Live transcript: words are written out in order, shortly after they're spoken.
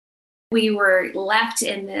We were left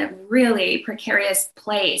in the really precarious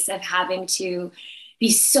place of having to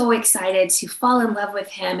be so excited to fall in love with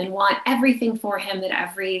him and want everything for him that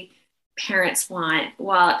every parents want,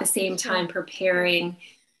 while at the same time preparing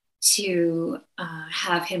to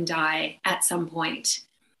have him die at some point.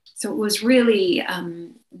 So it was really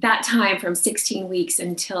that time from 16 weeks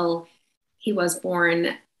until he was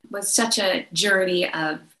born was such a journey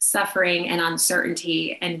of suffering and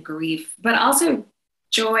uncertainty and grief, but also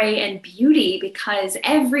joy and beauty, because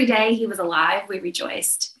every day he was alive, we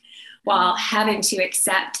rejoiced, while having to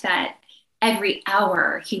accept that every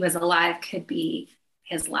hour he was alive could be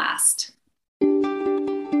his last.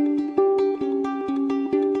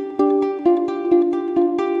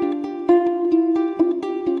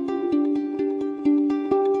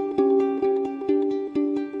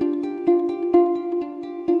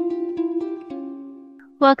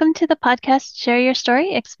 Welcome to the podcast, Share Your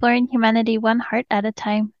Story, Exploring Humanity One Heart at a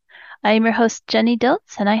Time. I am your host, Jenny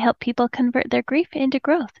Diltz, and I help people convert their grief into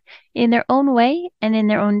growth in their own way and in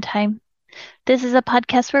their own time. This is a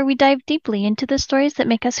podcast where we dive deeply into the stories that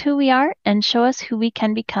make us who we are and show us who we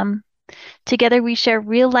can become. Together, we share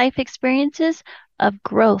real-life experiences of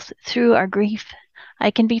growth through our grief.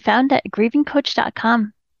 I can be found at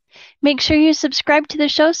grievingcoach.com. Make sure you subscribe to the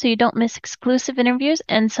show so you don't miss exclusive interviews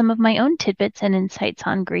and some of my own tidbits and insights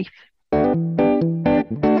on grief.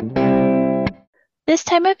 This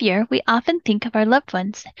time of year, we often think of our loved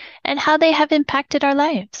ones and how they have impacted our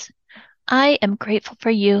lives. I am grateful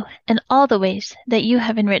for you and all the ways that you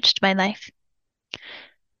have enriched my life.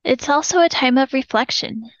 It's also a time of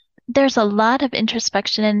reflection. There's a lot of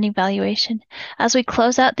introspection and evaluation as we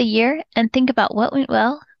close out the year and think about what went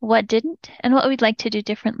well, what didn't, and what we'd like to do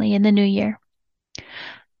differently in the new year.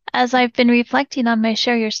 As I've been reflecting on my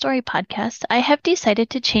Share Your Story podcast, I have decided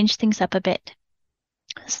to change things up a bit.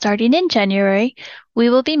 Starting in January, we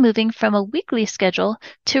will be moving from a weekly schedule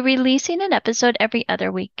to releasing an episode every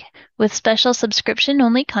other week, with special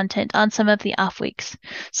subscription-only content on some of the off weeks.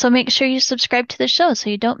 So make sure you subscribe to the show so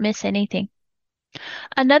you don't miss anything.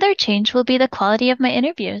 Another change will be the quality of my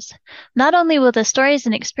interviews. Not only will the stories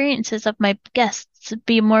and experiences of my guests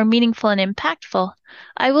be more meaningful and impactful,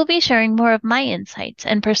 I will be sharing more of my insights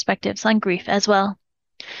and perspectives on grief as well.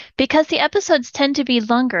 Because the episodes tend to be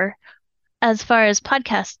longer as far as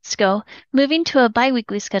podcasts go, moving to a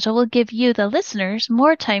bi-weekly schedule will give you, the listeners,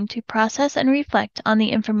 more time to process and reflect on the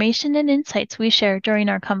information and insights we share during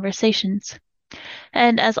our conversations.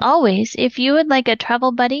 And as always, if you would like a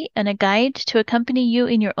travel buddy and a guide to accompany you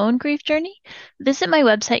in your own grief journey, visit my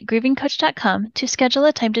website, grievingcoach.com, to schedule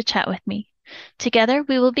a time to chat with me. Together,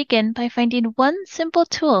 we will begin by finding one simple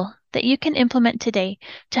tool that you can implement today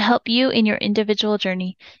to help you in your individual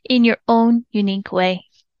journey in your own unique way.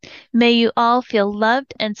 May you all feel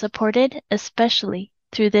loved and supported, especially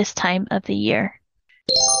through this time of the year.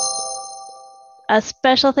 A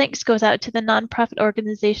special thanks goes out to the nonprofit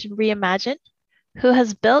organization Reimagine, who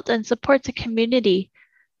has built and supports a community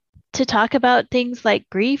to talk about things like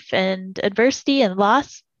grief and adversity and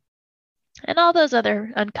loss and all those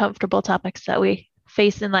other uncomfortable topics that we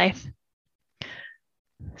face in life.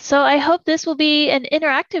 So I hope this will be an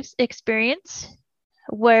interactive experience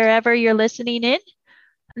wherever you're listening in,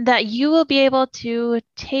 that you will be able to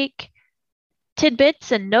take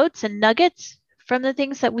tidbits and notes and nuggets from the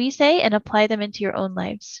things that we say and apply them into your own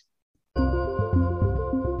lives.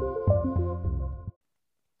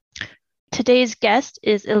 Today's guest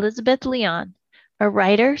is Elizabeth Leon, a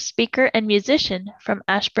writer, speaker, and musician from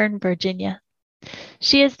Ashburn, Virginia.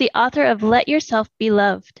 She is the author of Let Yourself Be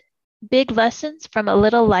Loved, Big Lessons from a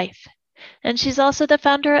Little Life, and she's also the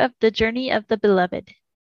founder of The Journey of the Beloved.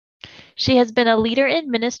 She has been a leader in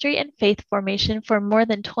ministry and faith formation for more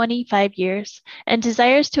than 25 years and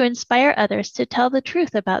desires to inspire others to tell the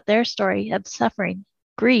truth about their story of suffering,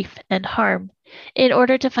 grief, and harm in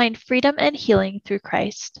order to find freedom and healing through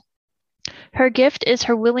Christ. Her gift is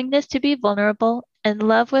her willingness to be vulnerable and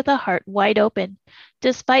love with a heart wide open,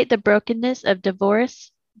 despite the brokenness of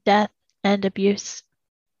divorce, death, and abuse.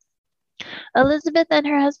 Elizabeth and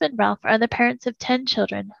her husband Ralph are the parents of 10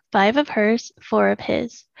 children, 5 of hers, 4 of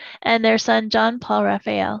his, and their son John Paul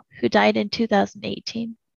Raphael, who died in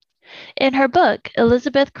 2018. In her book,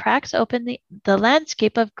 Elizabeth cracks open the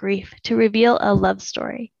landscape of grief to reveal a love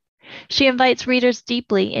story. She invites readers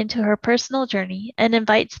deeply into her personal journey and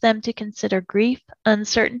invites them to consider grief,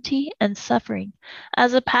 uncertainty, and suffering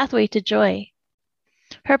as a pathway to joy.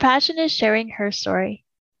 Her passion is sharing her story.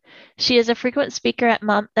 She is a frequent speaker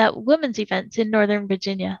at women's events in Northern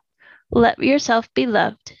Virginia. Let Yourself Be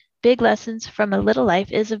Loved, Big Lessons from a Little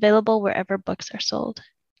Life is available wherever books are sold.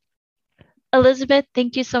 Elizabeth,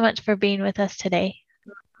 thank you so much for being with us today.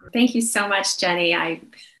 Thank you so much, Jenny.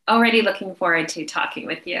 I'm already looking forward to talking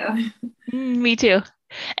with you. Me too.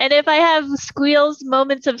 And if I have squeals,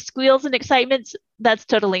 moments of squeals and excitements, that's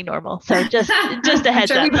totally normal. So just a I'm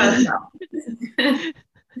heads sure up. we both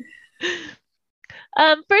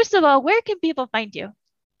will. First of all, where can people find you?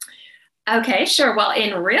 Okay, sure. Well,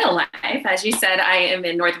 in real life, as you said, I am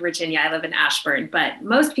in North Virginia. I live in Ashburn, but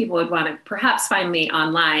most people would want to perhaps find me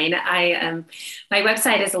online. My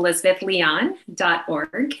website is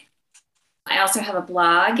elizabethleon.org. I also have a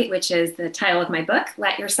blog, which is the title of my book,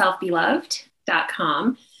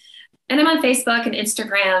 letyourselfbeloved.com. And I'm on Facebook and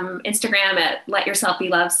Instagram at Let Yourself Be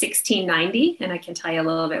Loved 1690. And I can tell you a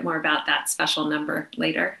little bit more about that special number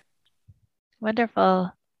later.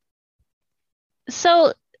 Wonderful.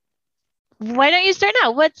 So why don't you start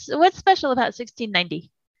out? What's special about 1690?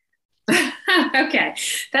 Okay,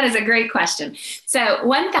 that is a great question. So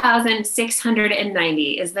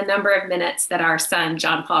 1,690 is the number of minutes that our son,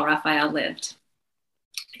 John Paul Raphael, lived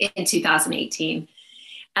in 2018.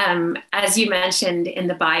 As you mentioned in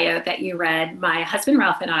the bio that you read, my husband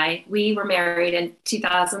Ralph and I, we were married in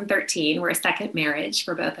 2013. We're a second marriage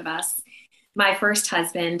for both of us. My first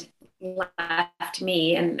husband left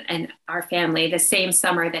me and our family the same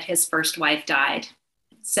summer that his first wife died.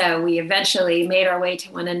 So we eventually made our way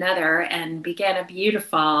to one another and began a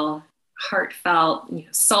beautiful, heartfelt,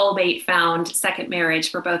 soulmate found second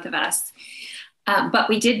marriage for both of us. But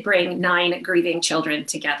we did bring 9 grieving children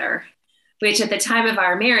together, which at the time of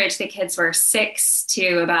our marriage, the kids were 6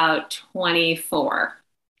 to about 24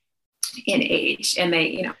 in age. And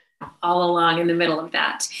they, all along in the middle of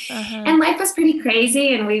that. Uh-huh. And life was pretty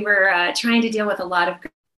crazy. And we were trying to deal with a lot of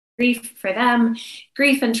grief for them,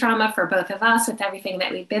 grief and trauma for both of us with everything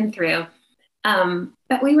that we've been through.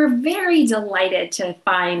 But we were very delighted to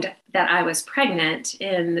find that I was pregnant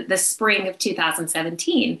in the spring of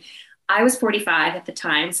 2017. I was 45 at the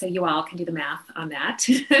time, so you all can do the math on that.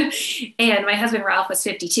 And my husband Ralph was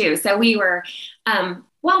 52. So we were,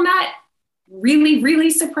 well, not really,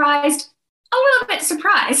 really surprised, a little bit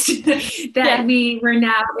surprised that Yeah. we were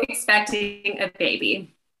now expecting a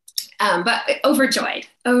baby. But overjoyed,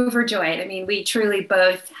 overjoyed. I mean, we truly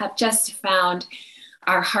both have just found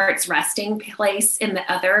our heart's resting place in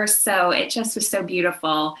the other. So it just was so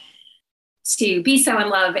beautiful to be so in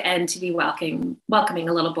love and to be welcoming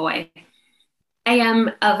a little boy. I am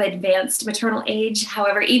of advanced maternal age.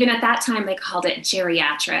 However, even at that time, they called it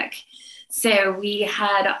geriatric. So we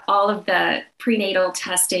had all of the prenatal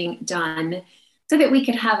testing done so that we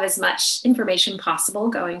could have as much information possible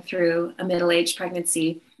going through a middle-aged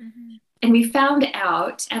pregnancy. Mhm. And we found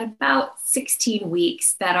out at about 16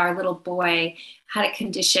 weeks that our little boy had a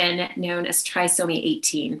condition known as trisomy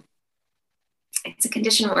 18. It's a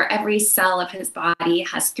condition where every cell of his body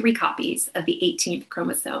has 3 copies of the 18th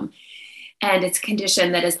chromosome. And it's a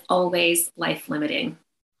condition that is always life limiting.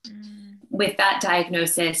 Mm. With that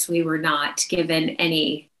diagnosis, we were not given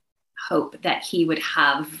any hope that he would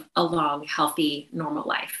have a long, healthy, normal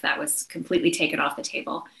life. That was completely taken off the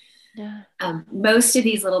table. Yeah. Most of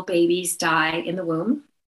these little babies die in the womb.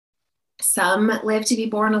 Some live to be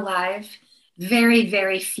born alive. Very,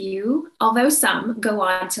 very few, although some go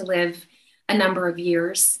on to live a number of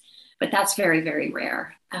years, but that's very, very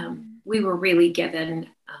rare. We were really given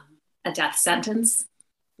a death sentence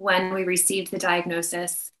when we received the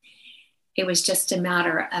diagnosis. It was just a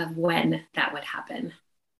matter of when that would happen.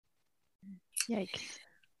 Yikes.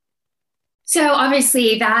 So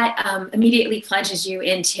obviously that immediately plunges you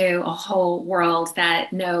into a whole world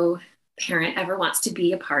that no parent ever wants to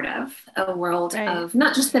be a part of, a world Right. of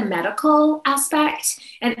not just the medical aspect,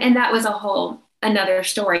 and that was a whole another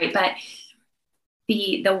story, but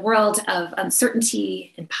the world of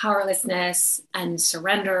uncertainty and powerlessness and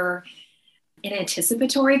surrender and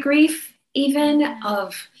anticipatory grief, even Mhm.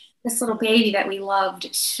 of this little baby that we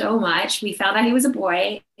loved so much. We found out he was a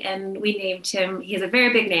boy and we named him, he has a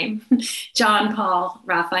very big name, John Paul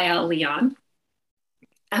Raphael Leon.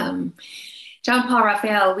 Um, John Paul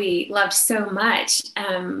Raphael, we loved so much,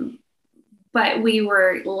 but we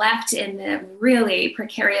were left in the really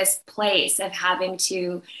precarious place of having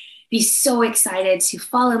to be so excited to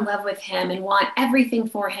fall in love with him and want everything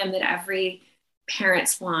for him that every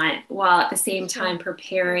parents want, while at the same Sure. time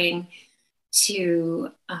preparing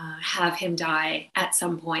to have him die at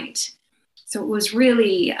some point. So it was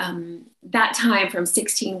really that time from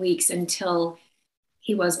 16 weeks until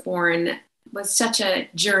he was born was such a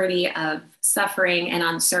journey of suffering and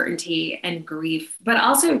uncertainty and grief, but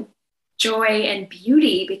also joy and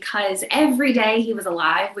beauty, because every day he was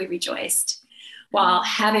alive, we rejoiced, while Mm.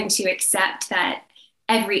 having to accept that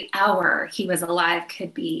every hour he was alive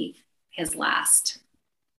could be his last.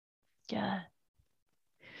 Yeah.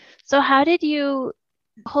 So how did you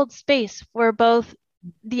hold space for both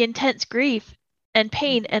the intense grief and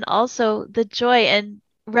pain and also the joy and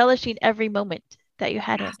relishing every moment that you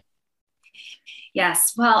had Yeah. in?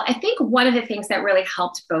 Yes. Well, I think one of the things that really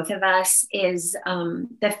helped both of us is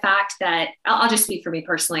the fact that I'll just speak for me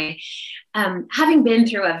personally. Having been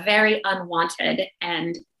through a very unwanted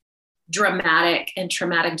and dramatic and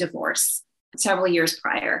traumatic divorce several years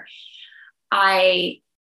prior, I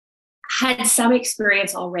had some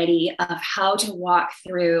experience already of how to walk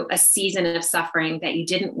through a season of suffering that you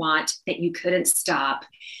didn't want, that you couldn't stop,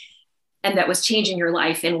 and that was changing your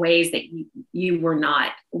life in ways that you were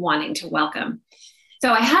not wanting to welcome.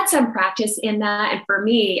 So I had some practice in that. And for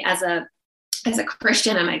me, as a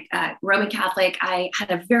Christian, I'm a Roman Catholic, I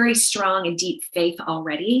had a very strong and deep faith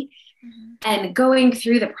already. Mhm. And going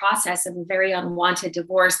through the process of a very unwanted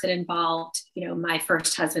divorce that involved, my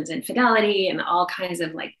first husband's infidelity and all kinds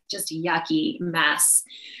of like just yucky mess.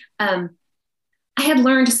 I had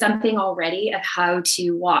learned something already of how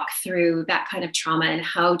to walk through that kind of trauma and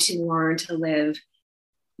how to learn to live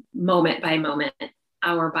moment by moment,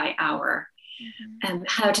 hour by hour, Mhm. and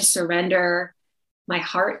how to surrender my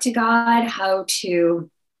heart to God, how to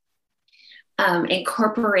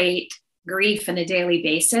incorporate grief on a daily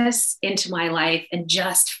basis into my life and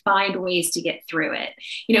just find ways to get through it.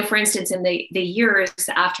 For instance, in the years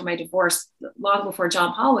after my divorce, long before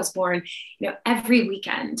John Paul was born, every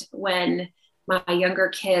weekend when my younger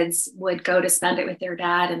kids would go to spend it with their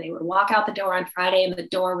dad and they would walk out the door on Friday and the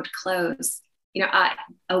door would close,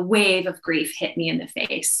 a wave of grief hit me in the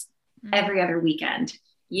face Mhm. every other weekend,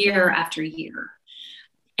 year Yeah. after year.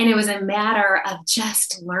 And it was a matter of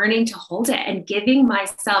just learning to hold it and giving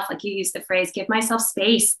myself, like you used the phrase, give myself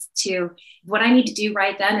space to what I need to do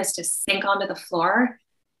right then is to sink onto the floor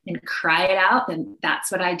and cry it out. Then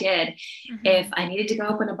that's what I did. If Mhm. I needed to go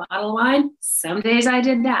open a bottle of wine, some days I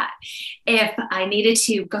did that. If I needed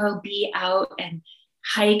to go be out and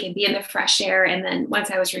hike and be in the fresh air. And then once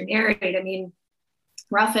I was remarried, I mean,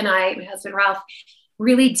 Ralph and I, my husband Ralph,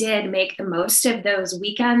 really did make the most of those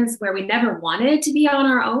weekends where we never wanted to be on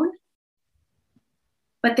our own,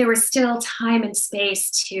 but there was still time and space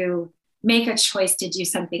to make a choice to do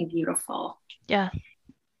something beautiful. Yeah.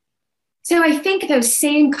 So I think those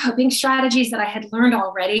same coping strategies that I had learned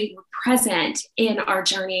already were present in our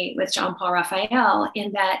journey with John Paul Raphael,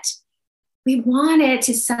 in that we wanted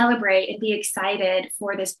to celebrate and be excited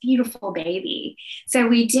for this beautiful baby. So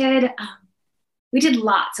we did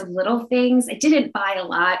lots of little things. I didn't buy a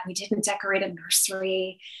lot. We didn't decorate a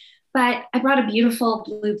nursery, but I brought a beautiful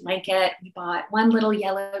blue blanket. We bought one little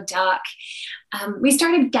yellow duck. We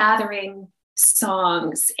started gathering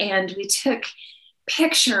songs and we took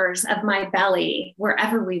pictures of my belly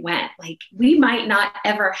wherever we went. Like, we might not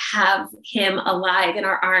ever have him alive in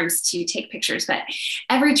our arms to take pictures, but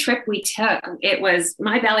every trip we took,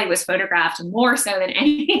 my belly was photographed more so than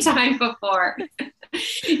any time before,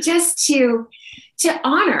 just to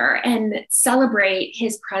honor and celebrate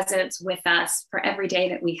his presence with us for every day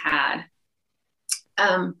that we had.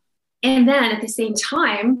 And then at the same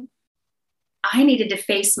time, I needed to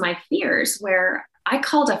face my fears, where I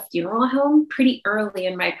called a funeral home pretty early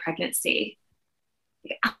in my pregnancy.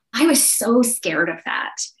 I was so scared of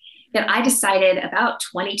that I decided about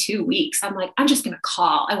 22 weeks, I'm like, I'm just going to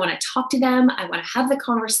call. I want to talk to them. I want to have the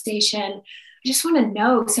conversation. I just want to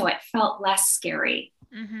know, so it felt less scary.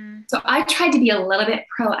 Mhm. So I tried to be a little bit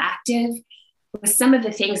proactive with some of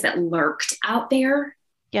the things that lurked out there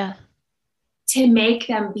Yeah. to make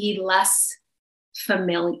them be less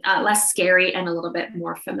familiar, less scary, and a little bit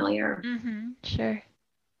more familiar. Mhm. Sure.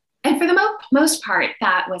 And for the most part,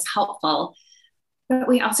 that was helpful. But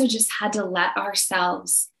we also just had to let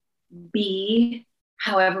ourselves be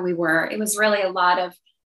however we were. It was really a lot of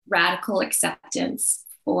radical acceptance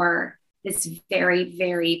for this very,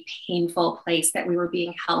 very painful place that we were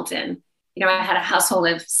being held in. I had a household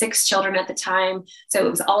of 6 children at the time. So it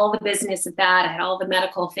was all the business of that. I had all the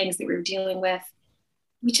medical things that we were dealing with.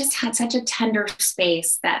 We just had such a tender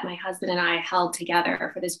space that my husband and I held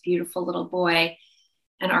together for this beautiful little boy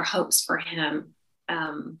and our hopes for him.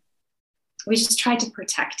 We just tried to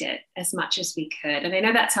protect it as much as we could. And I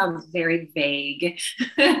know that sounds very vague,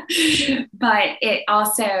 but it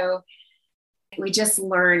also, we just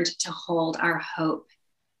learned to hold our hope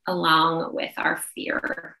along with our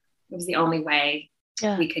fear. It was the only way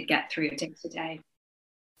Yeah. we could get through day to day.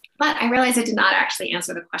 But I realized I did not actually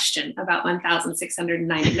answer the question about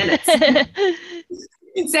 1,690 minutes.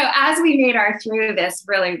 So as we made our through this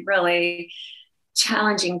really, really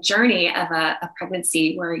challenging journey of a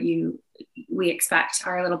pregnancy where we expect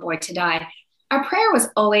our little boy to die, our prayer was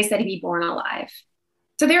always that he be born alive.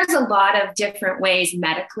 So there's a lot of different ways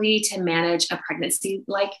medically to manage a pregnancy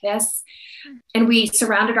like this. And we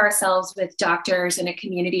surrounded ourselves with doctors and a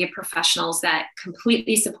community of professionals that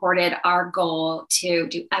completely supported our goal to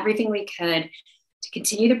do everything we could to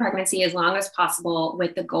continue the pregnancy as long as possible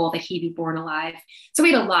with the goal that he be born alive. So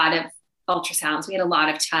we had a lot of ultrasounds, we had a lot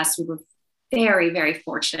of tests. We were very, very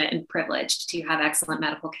fortunate and privileged to have excellent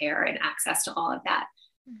medical care and access to all of that.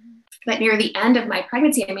 Mm-hmm. But near the end of my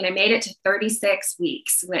pregnancy, I made it to 36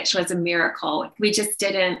 weeks, which was a miracle. We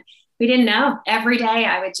didn't know. Every day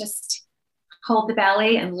I would just hold the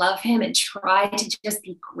belly and love him and try to just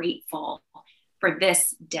be grateful for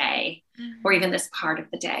this day, mm-hmm. or even this part of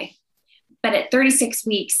the day. But at 36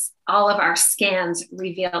 weeks, all of our scans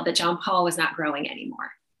revealed that John Paul was not growing anymore.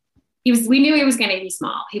 We knew he was going to be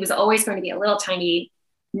small. He was always going to be a little tiny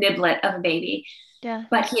niblet of a baby,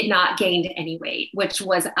 but he had not gained any weight, which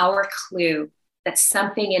was our clue that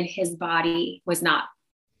something in his body was not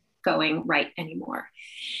going right anymore.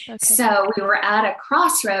 Okay. So we were at a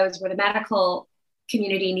crossroads where the medical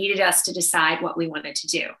community needed us to decide what we wanted to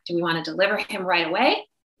do. Do we want to deliver him right away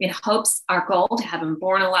in hopes, our goal to have him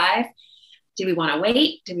born alive? Do we want to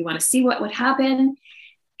wait? Do we want to see what would happen?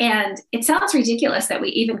 And it sounds ridiculous that we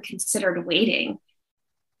even considered waiting.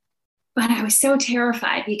 But I was so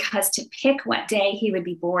terrified because to pick what day he would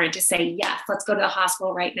be born, to say, yes, let's go to the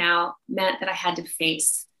hospital right now, meant that I had to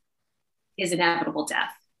face his inevitable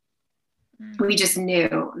death. Mm-hmm. We just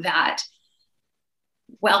knew that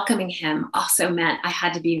welcoming him also meant I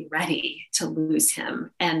had to be ready to lose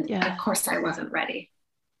him. And of course I wasn't ready.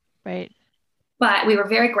 Right. But we were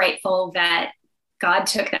very grateful that God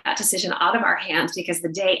took that decision out of our hands, because the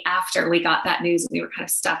day after we got that news, we were kind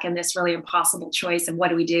of stuck in this really impossible choice of what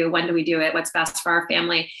do we do? When do we do it? What's best for our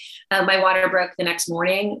family? My water broke the next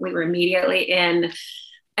morning. We were immediately in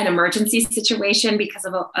an emergency situation because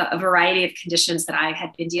of a variety of conditions that I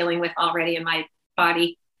had been dealing with already in my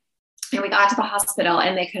body. And we got to the hospital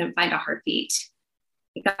and they couldn't find a heartbeat.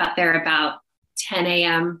 We got there about 10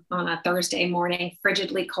 a.m. on a Thursday morning,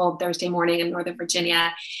 frigidly cold Thursday morning in Northern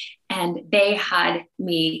Virginia. And they had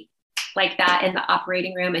me like that in the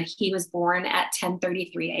operating room, and he was born at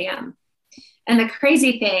 10:33 a.m. And the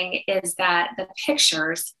crazy thing is that the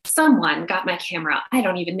pictures, someone got my camera. I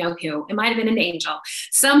don't even know who. It might have been an angel.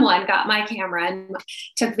 Someone got my camera and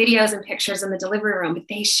took videos and pictures in the delivery room, but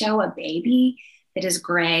they show a baby that is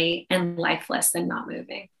gray and lifeless and not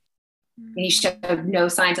moving. And he showed no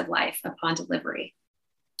signs of life upon delivery.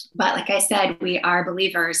 But like I said, we are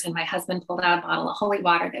believers, and my husband pulled out a bottle of holy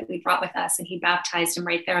water that we brought with us, and he baptized him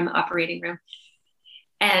right there in the operating room.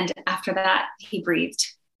 And after that, he breathed.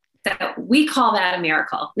 So we call that a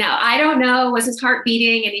miracle. Now, I don't know, was his heart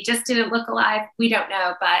beating and he just didn't look alive? We don't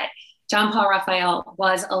know, but John Paul Raphael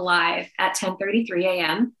was alive at 10:33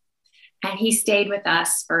 a.m. And he stayed with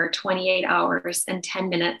us for 28 hours and 10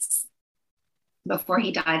 minutes before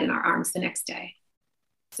he died in our arms the next day.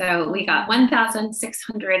 So we got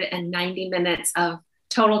 1,690 minutes of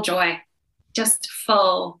total joy, just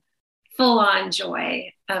full on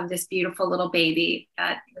joy of this beautiful little baby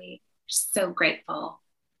that we're so grateful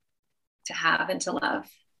to have and to love.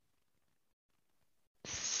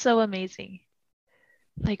 So amazing.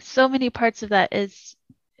 Like, so many parts of that is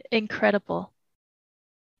incredible.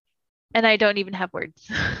 And I don't even have words.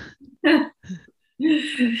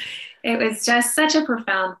 It was just such a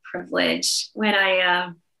profound privilege when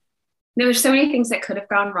there were so many things that could have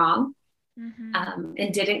gone wrong,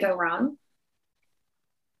 and didn't go wrong.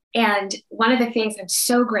 And one of the things I'm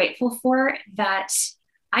so grateful for that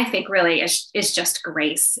I think really is just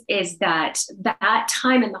grace is that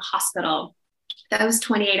time in the hospital, those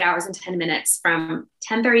 28 hours and 10 minutes from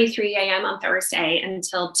 10:33 a.m. on Thursday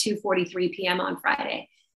until 2:43 p.m. on Friday,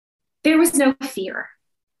 there was no fear.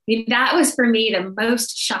 I mean, that was for me the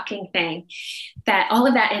most shocking thing, that all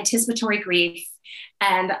of that anticipatory grief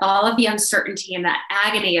and all of the uncertainty and that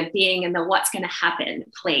agony of being in the what's going to happen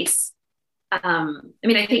place.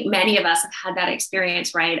 I think many of us have had that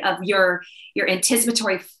experience, right? Of your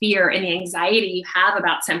anticipatory fear and the anxiety you have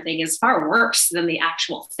about something is far worse than the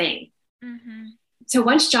actual thing. Mm-hmm. So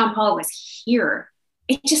once John Paul was here,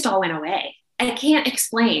 it just all went away. I can't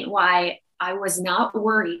explain why I was not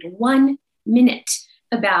worried 1 minute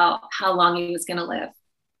about how long he was going to live.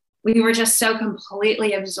 We were just so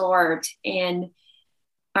completely absorbed in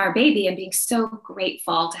our baby and being so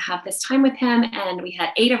grateful to have this time with him. And we had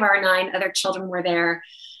 8 of our 9 other children were there,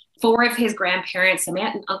 4 of his grandparents, some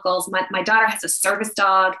aunt and uncles. My daughter has a service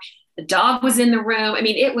dog. The dog was in the room. I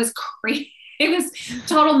mean, it was crazy. It was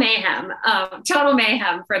total mayhem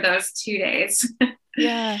for those 2 days.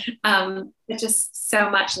 Yeah. But just so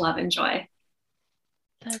much love and joy.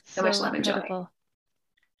 That's so much love and joy.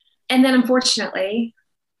 And then unfortunately,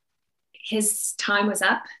 his time was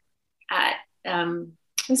up at,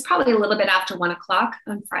 it was probably a little bit after 1 o'clock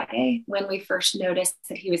on Friday when we first noticed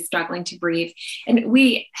that he was struggling to breathe. And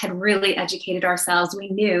we had really educated ourselves. We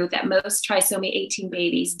knew that most trisomy 18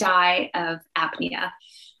 babies die of apnea,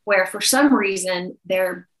 where for some reason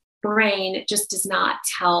their brain just does not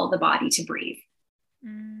tell the body to breathe.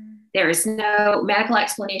 There is no medical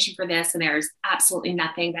explanation for this, and there's absolutely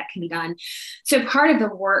nothing that can be done. So part of the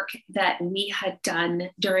work that we had done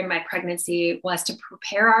during my pregnancy was to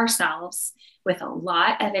prepare ourselves with a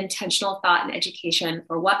lot of intentional thought and education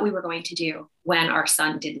for what we were going to do when our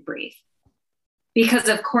son didn't breathe. Because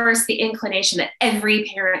of course, the inclination that every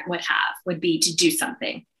parent would have would be to do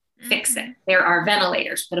something, fix it. There are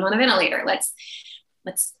ventilators, put him on a ventilator.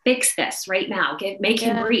 Let's fix this right now, make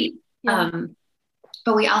him breathe. Yeah.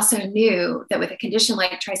 But we also knew that with a condition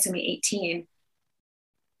like trisomy 18,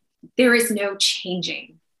 there is no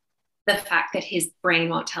changing the fact that his brain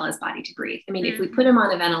won't tell his body to breathe. I mean, if we put him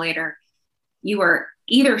on a ventilator, you are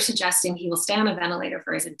either suggesting he will stay on a ventilator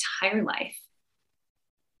for his entire life,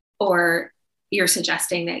 or you're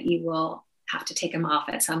suggesting that you will have to take him off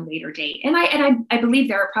at some later date. And I believe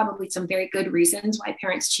there are probably some very good reasons why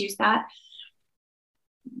parents choose that.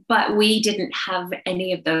 But we didn't have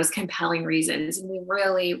any of those compelling reasons. And we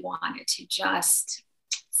really wanted to just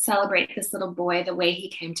celebrate this little boy the way he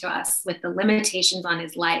came to us with the limitations on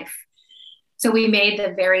his life. So we made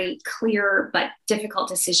the very clear but difficult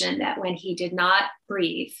decision that when he did not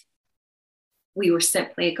breathe, we were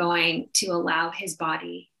simply going to allow his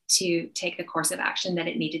body to take the course of action that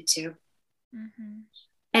it needed to.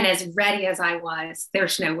 And as ready as I was,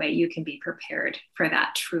 there's no way you can be prepared for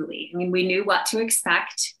that truly. I mean, we knew what to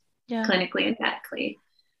expect clinically and medically,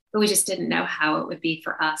 but we just didn't know how it would be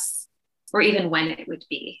for us or even when it would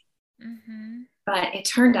be. But it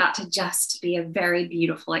turned out to just be a very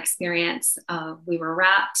beautiful experience. We were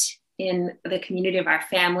wrapped in the community of our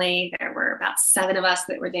family. There were about 7 of us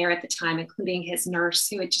that were there at the time, including his nurse,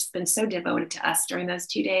 who had just been so devoted to us during those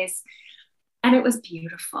 2 days. And it was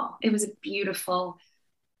beautiful. It was a beautiful,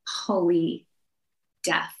 holy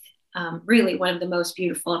death. Really one of the most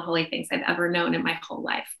beautiful and holy things I've ever known in my whole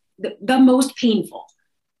life. The most painful.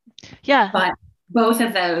 Yeah. But both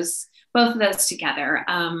of those together.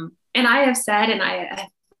 And I have said, and I have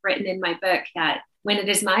written in my book, that when it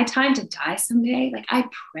is my time to die someday, like I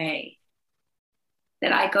pray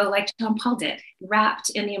that I go like John Paul did,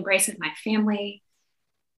 wrapped in the embrace of my family,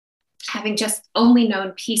 having just only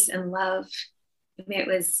known peace and love. I mean, it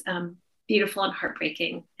was beautiful and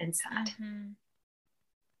heartbreaking and sad.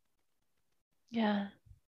 Yeah.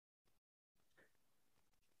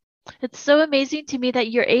 It's so amazing to me that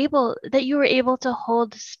you were able to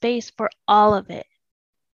hold space for all of it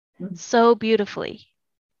so beautifully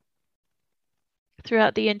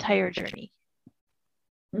throughout the entire journey.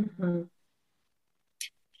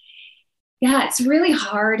 Yeah, it's really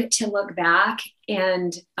hard to look back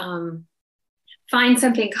and find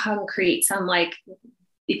something concrete. So I'm like,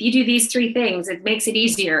 if you do these 3 things, it makes it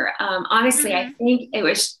easier. Honestly, I think it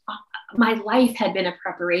was, my life had been a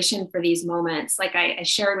preparation for these moments. Like I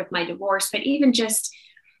shared with my divorce, but even just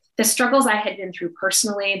the struggles I had been through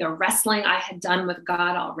personally, the wrestling I had done with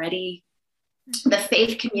God already, the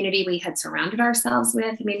faith community we had surrounded ourselves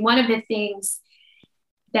with. I mean, one of the things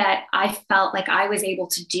that I felt like I was able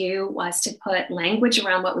to do was to put language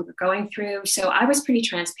around what we were going through. So I was pretty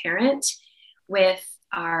transparent with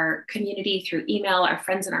our community through email, our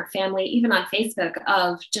friends and our family, even on Facebook,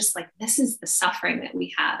 of just like, this is the suffering that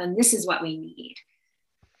we have, and this is what we need.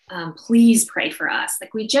 Please pray for us.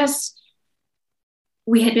 Like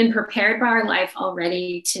we had been prepared by our life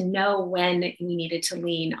already to know when we needed to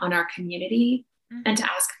lean on our community and to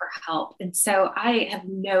ask for help. And so I have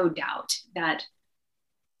no doubt that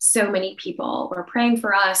so many people were praying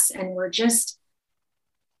for us, and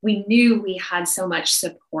we knew we had so much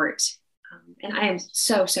support. And I am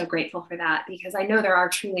so, so grateful for that, because I know there are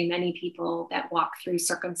truly many people that walk through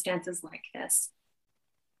circumstances like this,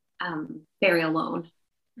 very alone.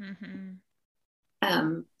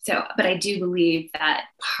 But I do believe that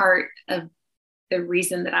part of the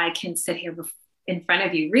reason that I can sit here in front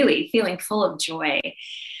of you really feeling full of joy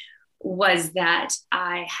was that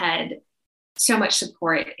I had so much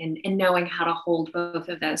support in knowing how to hold both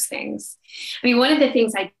of those things. I mean, one of the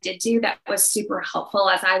things I did do that was super helpful,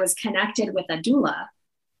 as I was connected with a doula,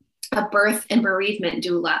 a birth and bereavement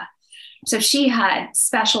doula. So she had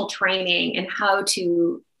special training in how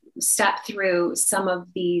to step through some of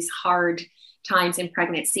these hard times in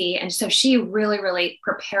pregnancy. And so she really, really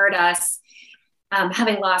prepared us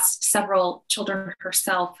having lost several children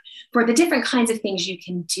herself, for the different kinds of things you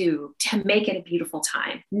can do to make it a beautiful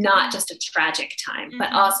time, not just a tragic time,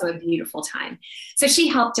 but also a beautiful time. So she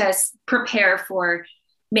helped us prepare for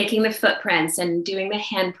making the footprints and doing the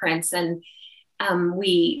handprints. And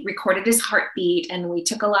we recorded his heartbeat, and we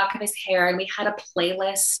took a lock of his hair, and we had a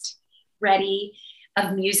playlist ready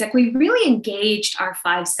of music. We really engaged our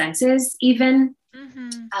five senses, even.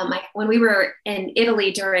 When we were in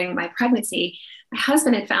Italy during my pregnancy, my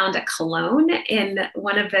husband had found a cologne in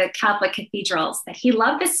one of the Catholic cathedrals that he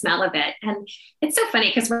loved the smell of it. And it's so funny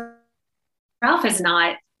because Ralph is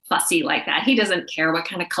not fussy like that. He doesn't care what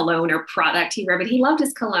kind of cologne or product he wear, but he loved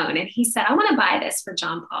his cologne. And he said, I want to buy this for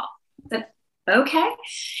John Paul. I said, okay.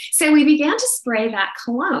 So we began to spray that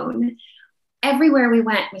cologne everywhere we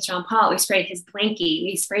went with John Paul. We sprayed his blankie.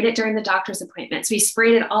 We sprayed it during the doctor's appointments. We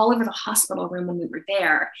sprayed it all over the hospital room when we were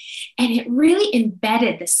there. And it really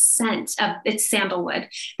embedded the scent of it's sandalwood,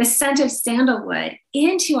 the scent of sandalwood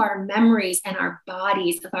into our memories and our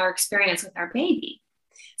bodies of our experience with our baby.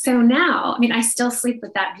 So now, I mean, I still sleep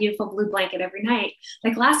with that beautiful blue blanket every night.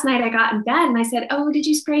 Like last night I got in bed and I said, oh, did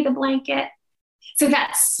you spray the blanket? So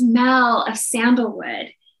that smell of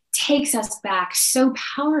sandalwood takes us back so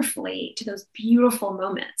powerfully to those beautiful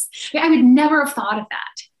moments. I would never have thought of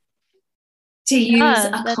that. To use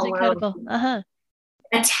a that's cologne, incredible.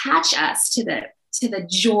 Attach us to the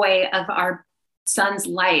joy of our son's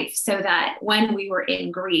life, so that when we were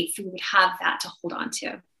in grief, we would have that to hold on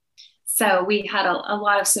to. So we had a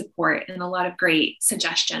lot of support and a lot of great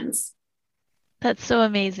suggestions. That's so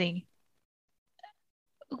amazing.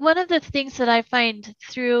 One of the things that I find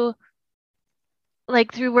through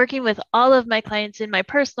working with all of my clients in my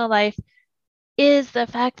personal life is the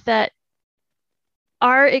fact that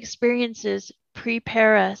our experiences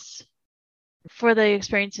prepare us for the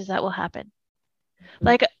experiences that will happen.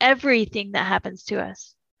 Like everything that happens to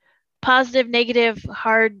us, positive, negative,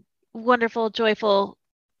 hard, wonderful, joyful,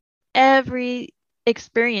 every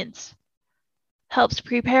experience helps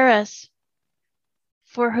prepare us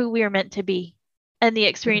for who we are meant to be and the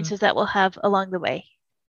experiences that we'll have along the way.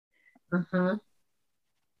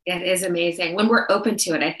 It is amazing when we're open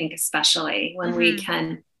to it. I think especially when we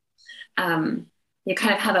can, you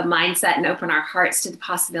kind of have a mindset and open our hearts to the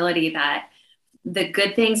possibility that the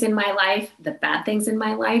good things in my life, the bad things in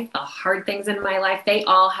my life, the hard things in my life, they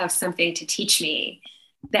all have something to teach me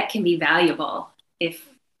that can be valuable if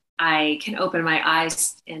I can open my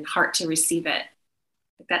eyes and heart to receive it.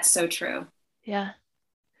 That's so true. Yeah.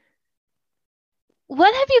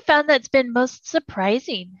 What have you found that's been most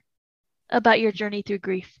surprising about your journey through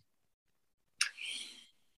grief?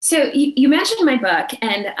 So you mentioned my book,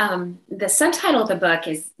 and the subtitle of the book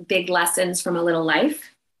is Big Lessons from a Little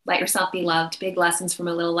Life. Let Yourself Be Loved, Big Lessons from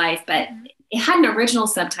a Little Life. But it had an original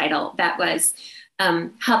subtitle that was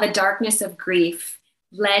How the Darkness of Grief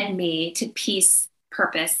Led Me to Peace,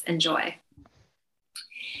 Purpose, and Joy.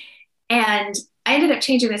 And I ended up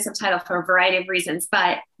changing the subtitle for a variety of reasons,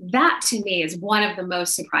 but that to me is one of the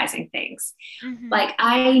most surprising things. Like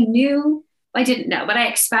I didn't know, but I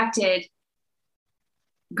expected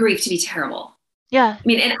grief to be terrible. Yeah. I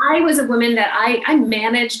mean, and I was a woman that I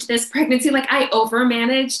managed this pregnancy. Like I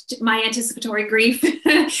overmanaged my anticipatory grief,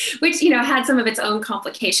 which, had some of its own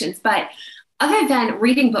complications. But other than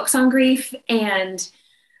reading books on grief and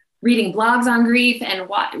reading blogs on grief and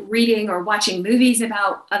reading or watching movies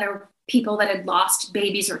about other people that had lost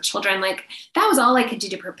babies or children, like that was all I could do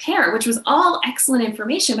to prepare, which was all excellent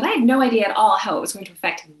information, but I had no idea at all how it was going to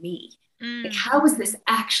affect me. Like, how was this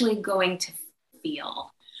actually going to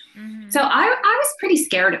feel? So I was pretty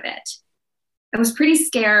scared of it. I was pretty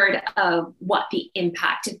scared of what the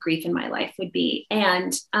impact of grief in my life would be.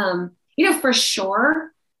 And, for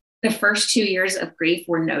sure, the first 2 years of grief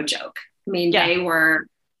were no joke. I mean, it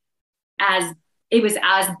was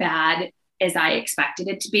as bad as I expected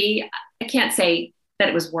it to be. I can't say that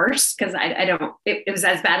it was worse because it was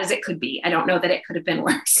as bad as it could be. I don't know that it could have been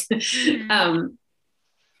worse.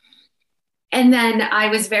 And then I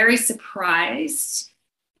was very surprised,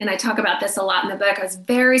 and I talk about this a lot in the book, I was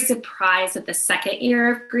very surprised that the second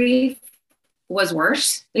year of grief was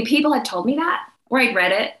worse. Like people had told me that, or I'd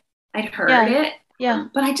read it, I'd heard it.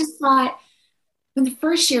 But I just thought, in the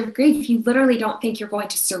first year of grief, you literally don't think you're going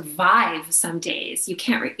to survive some days. You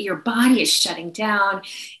can't, your body is shutting down.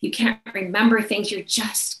 You can't remember things. You're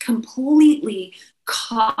just completely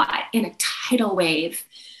caught in a tidal wave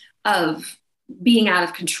of being out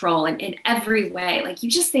of control and in every way. Like you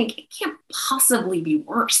just think it can't possibly be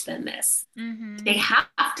worse than this. They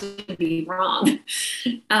have to be wrong.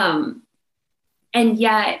 And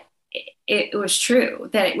yet it was true,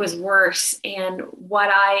 that it was worse. And what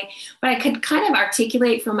I could kind of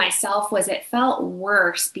articulate for myself was it felt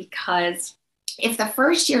worse because if the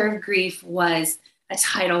first year of grief was a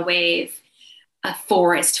tidal wave, a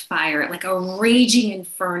forest fire, like a raging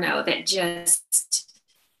inferno that just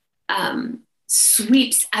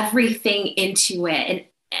sweeps everything into it,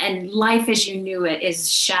 and life as you knew it is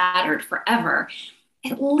shattered forever,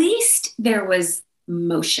 at least there was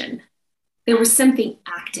motion. There was something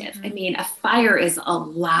active. I mean, a fire is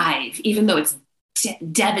alive, even though it's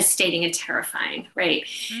devastating and terrifying, right?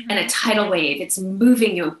 And a Mm-hmm. tidal wave, it's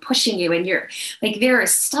moving you and pushing you, and you're like, there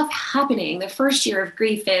is stuff happening. The first year of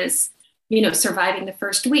grief is, surviving the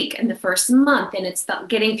first week and the first month, and it's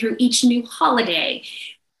getting through each new holiday.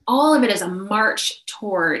 All of it is a march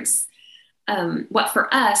towards what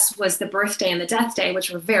for us was the birthday and the death day, which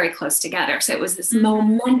were very close together. So it was this Mm-hmm.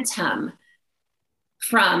 momentum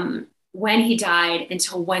from when he died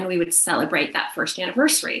until when we would celebrate that first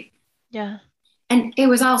anniversary. Yeah. And it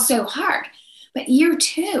was all so hard. But year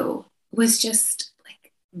two was just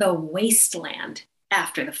like the wasteland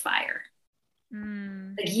after the fire.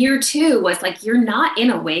 Mm. Like year two was like, you're not in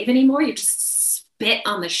a wave anymore. You just spit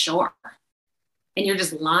on the shore and you're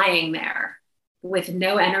just lying there with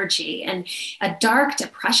no energy. And a dark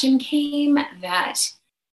depression came that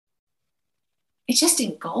it just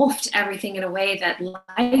engulfed everything in a way that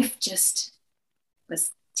life just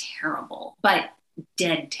was terrible, but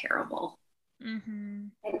dead terrible. Mm-hmm.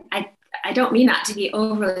 And I don't mean that to be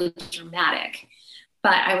overly dramatic,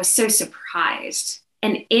 but I was so surprised.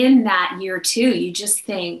 And in that year too, you just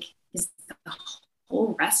think, is the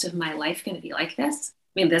whole rest of my life going to be like this?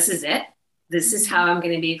 I mean, this is it. This is how Mm-hmm. I'm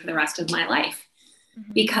going to be for the rest of my life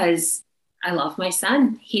Mm-hmm. because I love my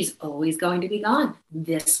son. He's always going to be gone.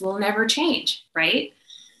 This will never change, right?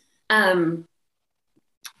 Um,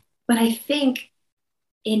 but I think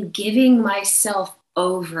in giving myself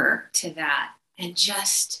over to that and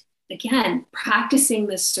just, again, practicing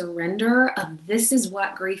the surrender of this is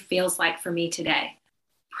what grief feels like for me today,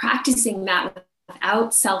 practicing that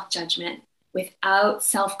without self judgment, without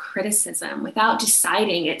self criticism, without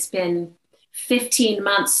deciding it's been 15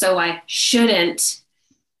 months, so I shouldn't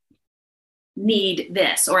need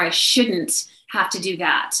this or I shouldn't have to do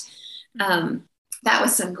that. Mm-hmm. That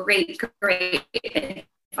was some great, great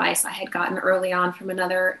advice I had gotten early on from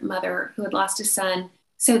another mother who had lost a son.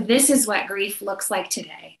 So, this is what grief looks like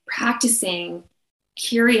today, practicing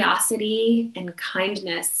curiosity and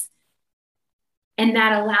kindness. And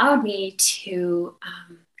that allowed me to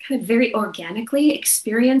kind of very organically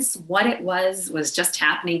experience what it was just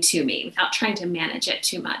happening to me without trying to manage it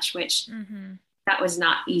too much, which Mm-hmm. that was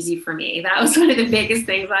not easy for me. That was one of the biggest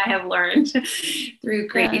things I have learned through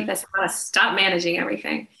grief Yeah. is how to stop managing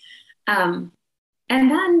everything. Um, and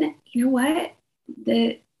then, you know what?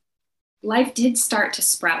 The life did start to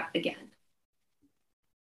sprout again.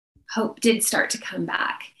 Hope did start to come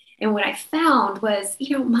back. And what I found was,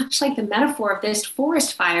 much like the metaphor of this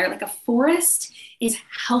forest fire, like a forest is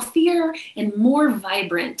healthier and more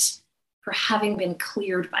vibrant for having been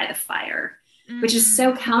cleared by the fire, which is Mm-hmm.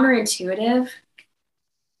 so counterintuitive.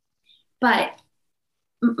 But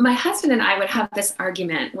my husband and I would have this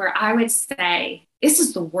argument where I would say, this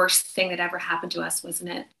is the worst thing that ever happened to us,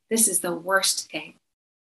 wasn't it? This is the worst thing.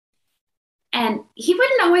 And he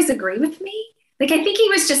wouldn't always agree with me. Like, I think he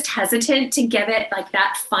was just hesitant to give it like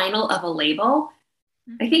that final of a label.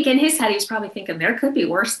 I Mm-hmm. think in his head, he was probably thinking there could be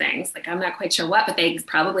worse things. Like, I'm not quite sure what, but they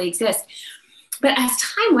probably exist. But as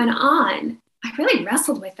time went on, I really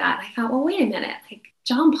wrestled with that. I thought, well, wait a minute. Like,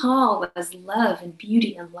 John Paul was love and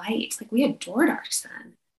beauty and light. Like, we adored our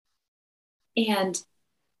son. And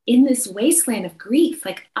in this wasteland of grief,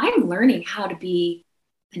 like, I'm learning how to be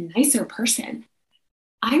a nicer person.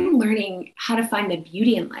 I'm learning how to find the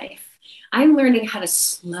beauty in life. I'm learning how to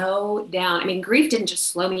slow down. I mean, grief didn't just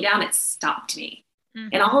slow me down, it stopped me.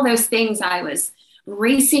 And Mm-hmm. all those things I was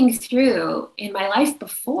racing through in my life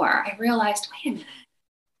before, I realized, wait a minute,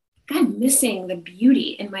 I'm missing the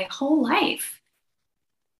beauty in my whole life.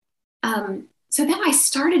 So then I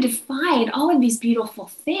started to find all of these beautiful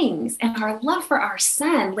things, and our love for our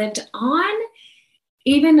son lived on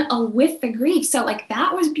even with the grief. So, like,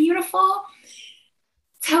 that was beautiful.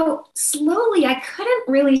 So slowly, I couldn't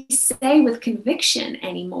really say with conviction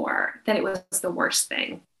anymore that it was the worst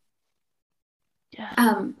thing. Yeah.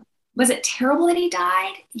 Um, was it terrible that he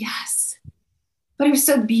died? Yes. But it was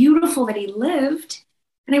so beautiful that he lived.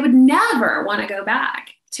 And I would never want to go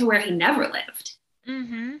back to where he never lived.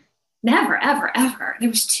 Mm-hmm. Never, ever, ever. There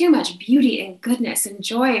was too much beauty and goodness and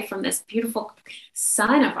joy from this beautiful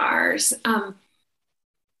son of ours.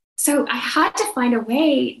 So I had to find a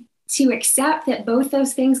way to accept that both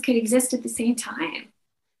those things could exist at the same time.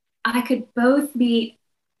 I could both be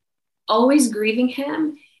always grieving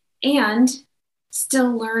him and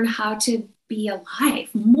still learn how to be alive,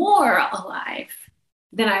 more alive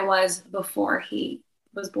than I was before he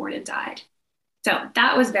was born and died. So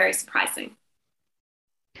that was very surprising.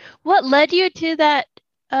 What led you to that?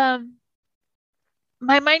 Um,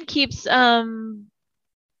 my mind keeps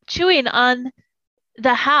chewing on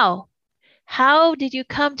the how. How did you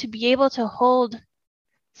come to be able to hold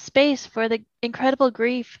space for the incredible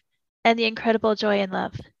grief and the incredible joy and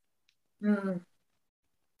love? Mm.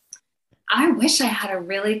 I wish I had a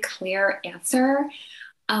really clear answer.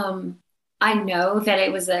 Um, I know that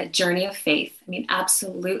it was a journey of faith. I mean,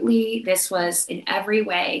 absolutely, this was in every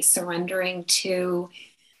way surrendering to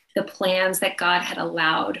the plans that God had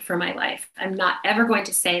allowed for my life. I'm not ever going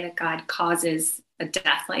to say that God causes a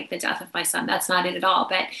death like the death of my son. That's not it at all.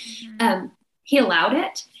 But he allowed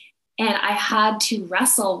it. And I had to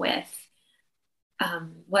wrestle with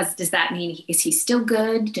does that mean, is he still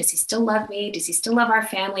good? Does he still love me? Does he still love our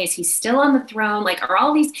family? Is he still on the throne? Like, are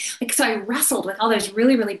all these, like, so I wrestled with all those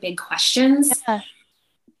really, really big questions. Yeah.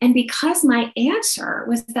 And because my answer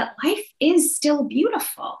was that life is still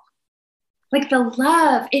beautiful, like the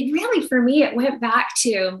love, it really, for me, it went back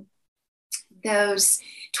to those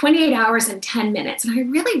 28 hours and 10 minutes. And I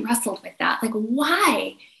really wrestled with that. Like,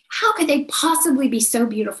 why? How could they possibly be so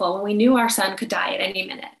beautiful when we knew our son could die at any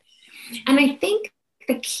minute? And I think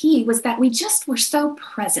the key was that we just were so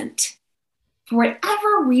present. For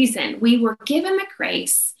whatever reason, we were given the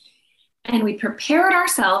grace and we prepared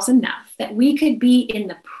ourselves enough that we could be in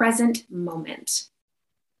the present moment.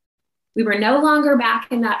 We were no longer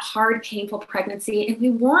back in that hard, painful pregnancy, and we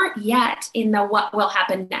weren't yet in the what will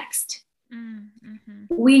happen next. Mm-hmm.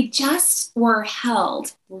 We just were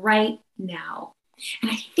held right now.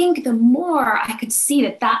 And I think the more I could see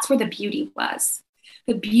that that's where the beauty was.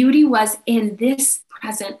 The beauty was in this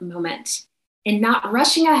present moment, in not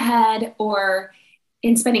rushing ahead or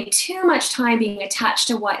in spending too much time being attached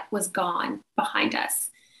to what was gone behind us.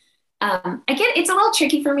 Again, it's a little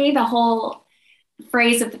tricky for me, the whole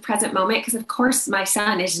phrase of the present moment, because of course my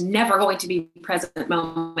son is never going to be present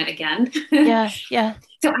moment again. Yeah, yeah.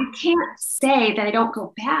 So I can't say that I don't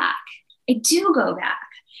go back. I do go back,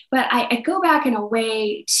 but I go back in a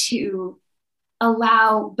way to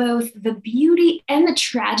allow both the beauty and the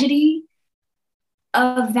tragedy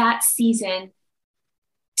of that season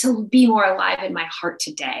to be more alive in my heart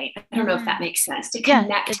today. I don't know if that makes sense, to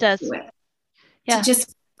connect it does. to it, Yeah. to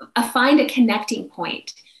just find a connecting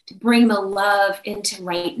point, to bring the love into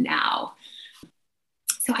right now.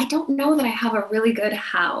 So I don't know that I have a really good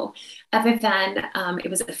how, other than it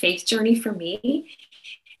was a faith journey for me.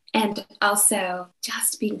 And also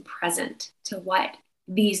just being present to what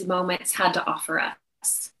these moments had to offer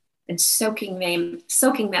us and soaking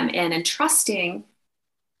them in and trusting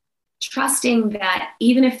that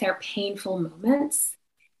even if they're painful moments,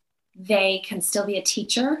 they can still be a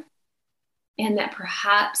teacher, and that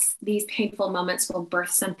perhaps these painful moments will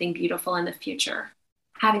birth something beautiful in the future.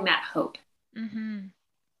 Having that hope. Mm-hmm.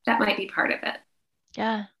 That might be part of it.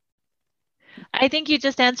 Yeah. I think you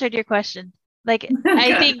just answered your question. Like,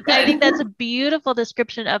 I think that's a beautiful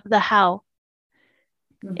description of the how.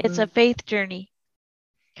 Mm-hmm. It's a faith journey.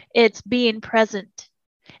 It's being present.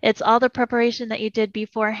 It's all the preparation that you did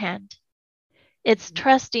beforehand. It's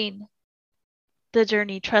trusting the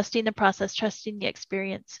journey, trusting the process, trusting the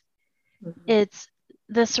experience. Mm-hmm. It's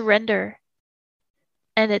the surrender,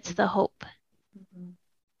 and it's the hope. Mm-hmm.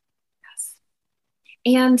 Yes.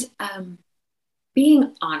 And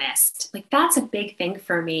being honest, like that's a big thing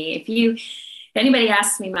for me. If anybody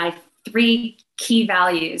asks me my 3 key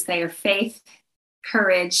values, they are faith,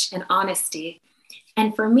 courage, and honesty.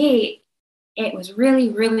 And for me, it was really,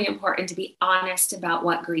 really important to be honest about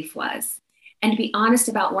what grief was and to be honest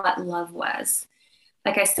about what love was.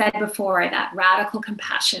 Like I said before, that radical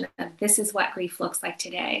compassion of this is what grief looks like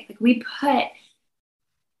today. Like we put,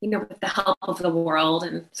 with the help of the world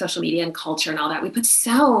and social media and culture and all that, we put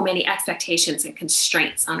so many expectations and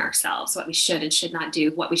constraints on ourselves, what we should and should not do,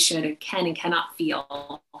 what we should and can and cannot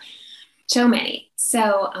feel. So many.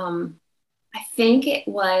 So I think it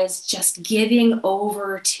was just giving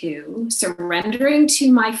over to, surrendering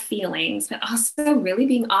to my feelings, but also really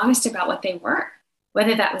being honest about what they were,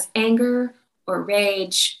 whether that was anger or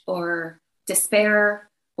rage or despair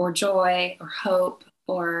or joy or hope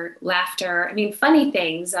or laughter. I mean, funny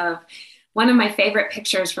things of one of my favorite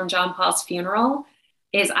pictures from John Paul's funeral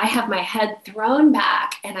is I have my head thrown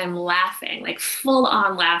back and I'm laughing, like full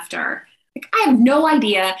on laughter. Like I have no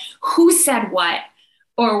idea who said what,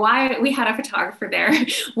 or why we had a photographer there,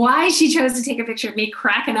 why she chose to take a picture of me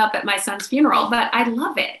cracking up at my son's funeral. But I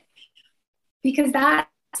love it because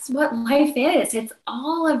that's what life is. It's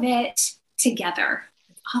all of it together.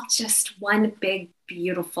 It's all just one big,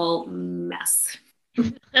 beautiful mess.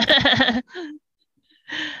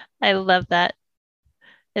 I love that.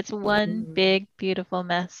 It's one Mhm. big, beautiful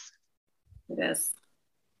mess. It is.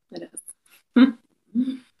 It is.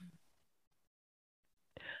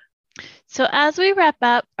 So, as we wrap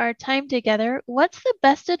up our time together, what's the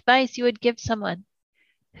best advice you would give someone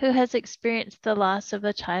who has experienced the loss of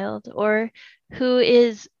a child or who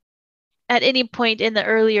is at any point in the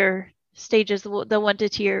earlier stages, the 1 to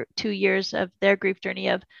 2 years of their grief journey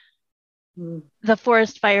of the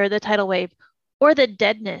forest fire, the tidal wave, or the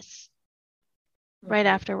deadness right Mhm.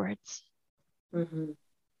 afterwards? Mhm.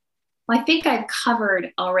 Well, I think I've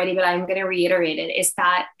covered already, but I'm going to reiterate it, is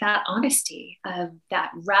that honesty of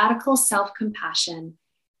that radical self-compassion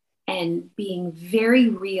and being very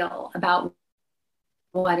real about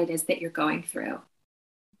what it is that you're going through.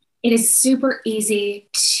 It is super easy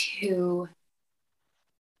to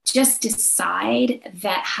just decide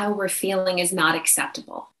that how we're feeling is not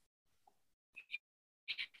acceptable.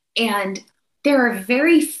 And there are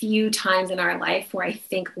very few times in our life where I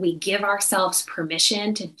think we give ourselves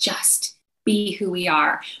permission to just be who we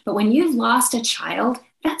are. But when you've lost a child,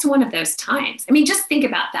 that's one of those times. I mean, just think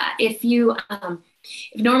about that. If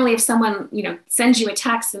someone, sends you a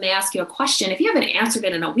text and they ask you a question, if you haven't answered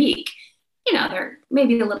it in a week, they're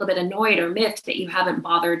maybe a little bit annoyed or miffed that you haven't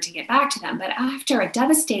bothered to get back to them. But after a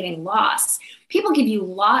devastating loss, people give you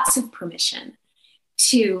lots of permission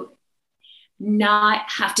to not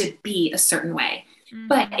have to be a certain way.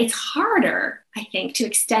 But Mm-hmm. it's harder, I think, to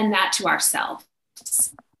extend that to ourselves.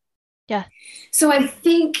 Yeah. So I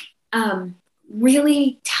think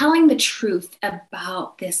really telling the truth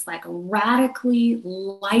about this like radically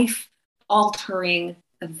life altering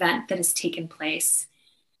event that has taken place,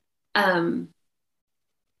 um,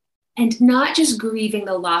 and not just grieving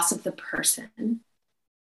the loss of the person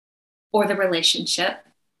or the relationship,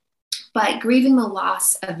 but grieving the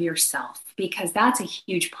loss of yourself, because that's a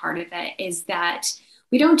huge part of it, is that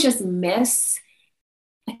we don't just miss,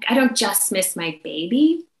 like, I don't just miss my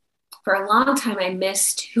baby. For a long time, I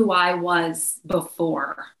missed who I was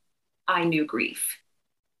before I knew grief.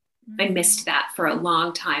 I Mm-hmm. missed that for a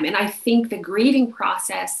long time. And I think the grieving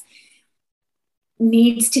process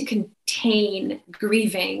needs to contain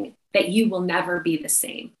grieving that you will never be the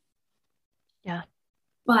same, Yeah.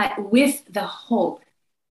 but with the hope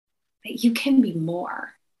that you can be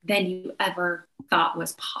more than you ever thought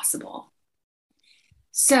was possible.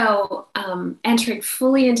 So, entering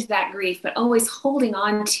fully into that grief, but always holding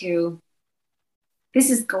on to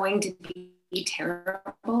this is going to be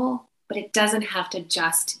terrible, but it doesn't have to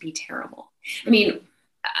just be terrible. I mean,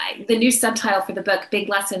 the new subtitle for the book, Big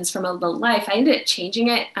Lessons from a Little Life, I ended up changing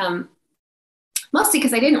it, mostly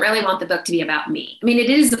because I didn't really want the book to be about me. I mean, it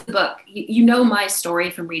is a book. You know my story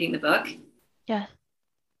from reading the book, Yeah.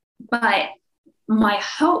 but my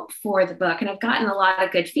hope for the book, and I've gotten a lot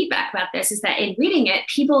of good feedback about this, is that in reading it,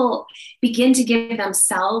 people begin to give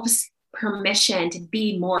themselves permission to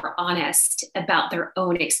be more honest about their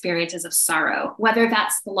own experiences of sorrow, whether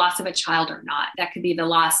that's the loss of a child or not. That could be the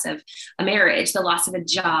loss of a marriage, the loss of a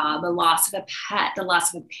job, the loss of a pet, the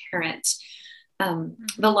loss of a parent,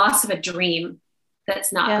 Mm-hmm. the loss of a dream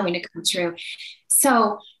that's not Yeah. going to come true.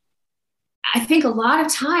 So I think a lot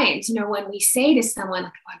of times, when we say to someone,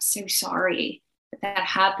 like, oh, I'm so sorry that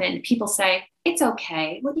happened, people say, it's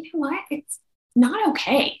okay. Well, you know what? It's not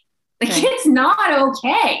okay. Like, Right. it's not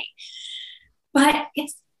okay. But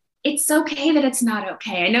it's okay that it's not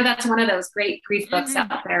okay. I know that's one of those great grief books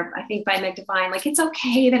Mm-hmm. out there, I think by Meg Devine. Like, it's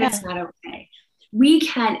okay that it's Yeah. not okay. We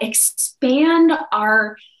can expand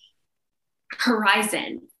our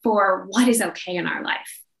horizon for what is okay in our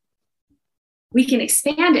life. We can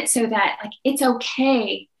expand it so that, like, it's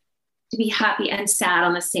okay to be happy and sad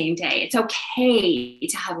on the same day. It's okay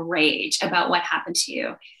to have rage about what happened to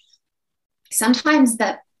you. Sometimes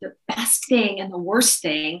the best thing and the worst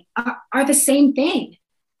thing are the same thing.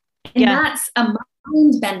 And Yeah. that's a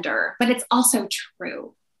mind bender, but it's also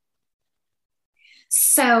true.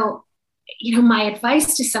 So, my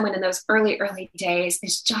advice to someone in those early, early days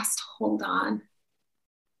is just hold on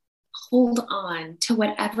to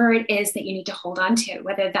whatever it is that you need to hold on to,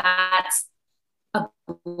 whether that's a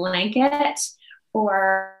blanket,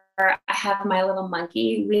 or I have my little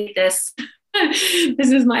monkey. This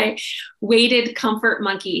this is my weighted comfort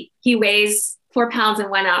monkey. He weighs 4 pounds and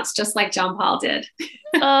 1 ounce, just like John Paul did.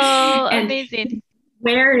 Oh, And amazing.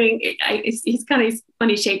 he's kind of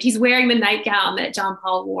funny shaped. He's wearing the nightgown that John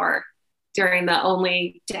Paul wore. during the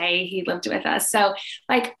only day he lived with us. So,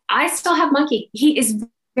 like, I still have Monkey. He is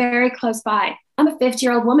very close by. I'm a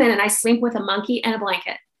 50-year-old woman and I sleep with a monkey and a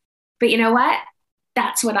blanket. But you know what?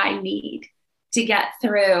 That's what I need to get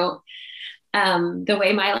through the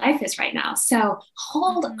way my life is right now. So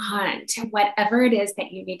hold on to whatever it is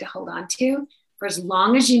that you need to hold on to for as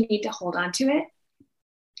long as you need to hold on to it.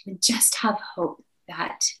 And just have hope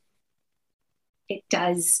that it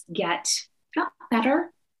does get not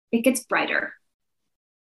better, it gets brighter.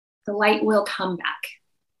 The light will come back.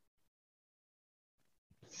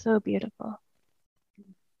 So beautiful.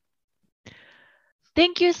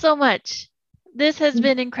 Thank you so much. This has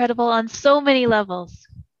been incredible on so many levels.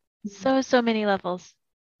 So many levels.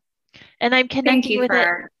 And I'm connecting with it.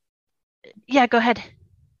 Yeah, go ahead.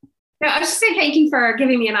 No, I was just saying thank you for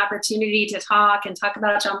giving me an opportunity to talk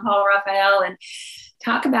about John Paul Raphael and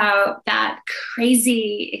talk about that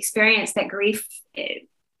crazy experience that grief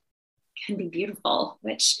can be beautiful,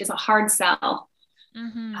 which is a hard sell.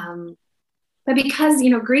 But because,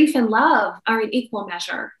 grief and love are in equal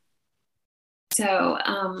measure.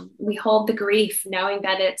 So we hold the grief knowing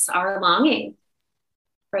that it's our longing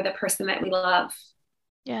for the person that we love.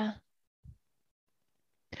 Yeah.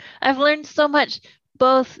 I've learned so much,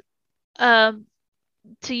 both to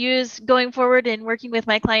use going forward in working with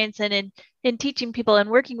my clients and in teaching people and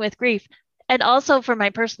working with grief, and also for my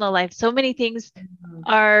personal life. So many things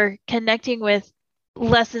are connecting with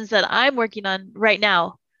lessons that I'm working on right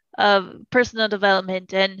now of personal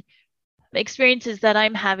development and experiences that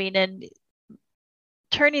I'm having, and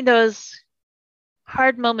turning those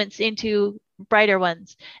hard moments into brighter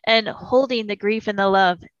ones, and holding the grief and the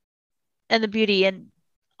love and the beauty and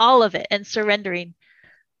all of it, and surrendering.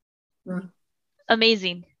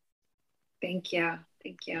 Amazing. Thank you.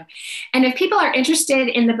 Thank you. And if people are interested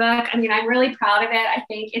in the book, I'm really proud of it. I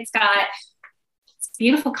think it's got a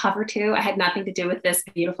beautiful cover too. I had nothing to do with this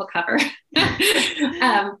beautiful cover.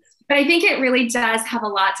 But I think it really does have a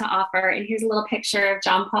lot to offer. And here's a little picture of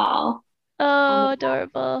John Paul. Oh,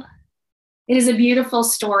 adorable. It is a beautiful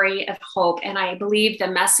story of hope. And I believe the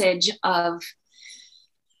message of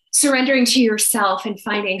surrendering to yourself and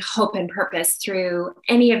finding hope and purpose through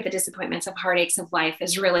any of the disappointments of heartaches of life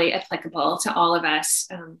is really applicable to all of us.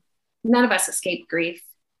 None of us escape grief,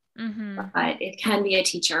 but it can be a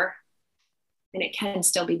teacher and it can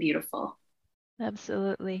still be beautiful.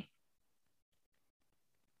 Absolutely.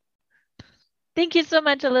 Thank you so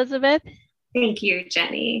much, Elizabeth. Thank you,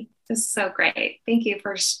 Jenny. This is so great. Thank you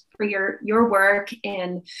for your work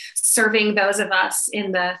in serving those of us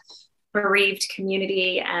in the bereaved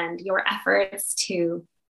community and your efforts to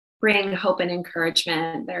bring hope and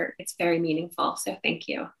encouragement. It's very meaningful. So thank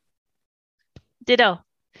you. Ditto.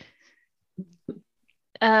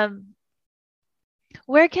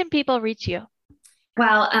 Where can people reach you?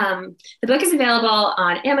 Well, the book is available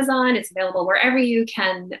on Amazon. It's available wherever you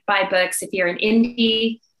can buy books. If you're an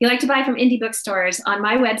indie, you like to buy from indie bookstores, on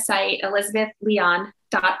my website,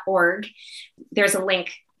 elizabethleon.org, there's a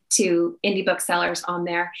link to indie booksellers on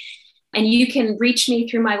there. And you can reach me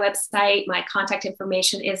through my website. My contact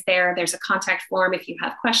information is there. There's a contact form if you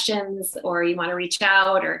have questions or you want to reach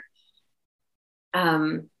out, or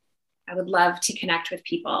I would love to connect with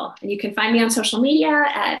people. And you can find me on social media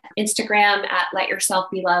at Instagram at Let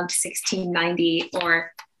Yourself Be Loved 1690,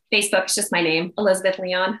 or Facebook. It's just my name, Elizabeth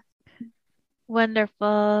Leon.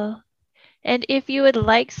 Wonderful. And if you would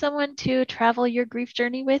like someone to travel with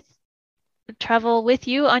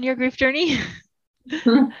you on your grief journey,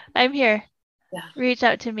 I'm here. Yeah. Reach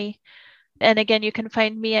out to me. And again, you can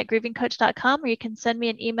find me at grievingcoach.com, or you can send me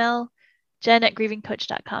an email,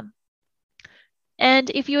 jen@grievingcoach.com. And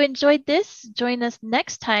if you enjoyed this, join us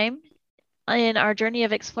next time in our journey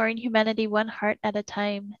of exploring humanity one heart at a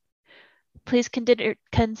time. Please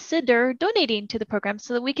consider donating to the program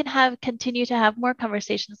so that we can continue to have more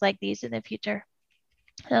conversations like these in the future.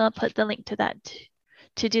 And I'll put the link to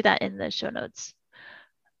do that in the show notes.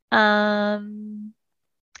 I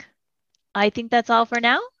think that's all for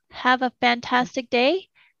now. Have a fantastic day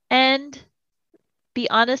and be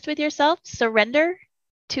honest with yourself. Surrender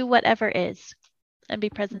to whatever is and be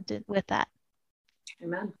present with that.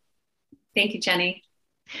 Amen. Thank you, Jenny.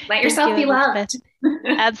 Let yourself be loved.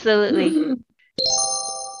 Absolutely.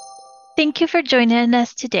 Thank you for joining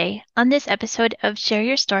us today on this episode of Share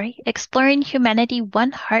Your Story, Exploring Humanity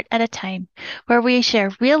One Heart at a Time, where we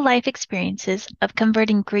share real-life experiences of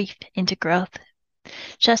converting grief into growth.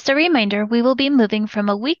 Just a reminder, we will be moving from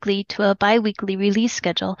a weekly to a bi-weekly release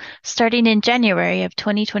schedule starting in January of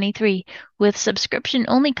 2023, with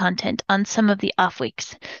subscription-only content on some of the off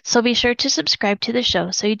weeks. So be sure to subscribe to the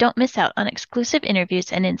show so you don't miss out on exclusive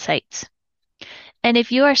interviews and insights. And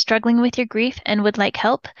if you are struggling with your grief and would like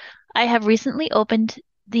help, I have recently opened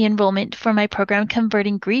the enrollment for my program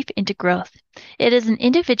Converting Grief into Growth. It is an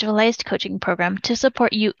individualized coaching program to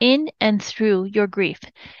support you in and through your grief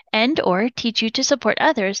and or teach you to support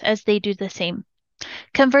others as they do the same.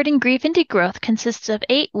 Converting Grief into Growth consists of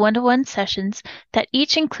 8 one-to-one sessions that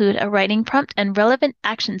each include a writing prompt and relevant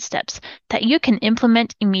action steps that you can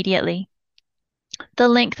implement immediately. The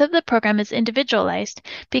length of the program is individualized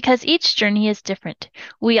because each journey is different.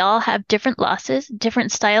 We all have different losses,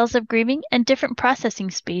 different styles of grieving, and different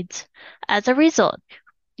processing speeds. As a result,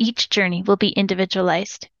 each journey will be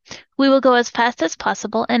individualized. We will go as fast as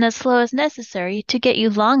possible and as slow as necessary to get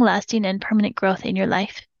you long-lasting and permanent growth in your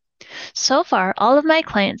life. So far, all of my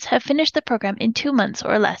clients have finished the program in 2 months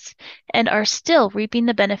or less and are still reaping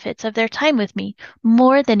the benefits of their time with me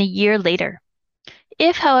more than a year later.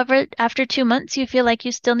 If, however, after 2 months you feel like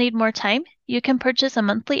you still need more time, you can purchase a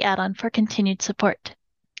monthly add-on for continued support.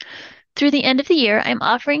 Through the end of the year, I'm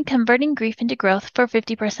offering Converting Grief into Growth for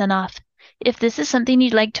 50% off. If this is something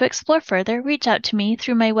you'd like to explore further, reach out to me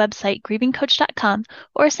through my website, grievingcoach.com,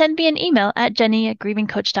 or send me an email at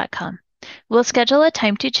jenny@grievingcoach.com. We'll schedule a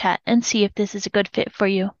time to chat and see if this is a good fit for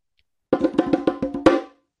you.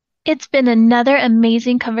 It's been another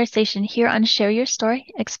amazing conversation here on Share Your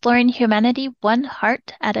Story, exploring humanity one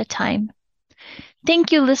heart at a time.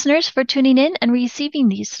 Thank you, listeners, for tuning in and receiving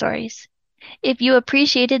these stories. If you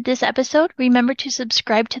appreciated this episode, remember to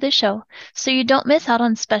subscribe to the show so you don't miss out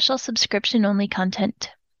on special subscription-only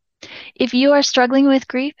content. If you are struggling with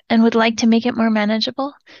grief and would like to make it more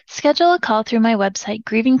manageable, schedule a call through my website,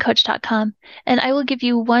 grievingcoach.com, and I will give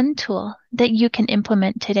you one tool that you can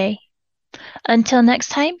implement today. Until next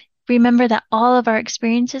time, remember that all of our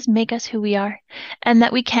experiences make us who we are, and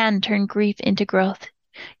that we can turn grief into growth.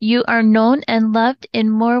 You are known and loved in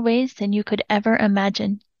more ways than you could ever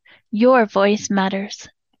imagine. Your voice matters.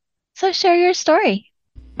 So share your story.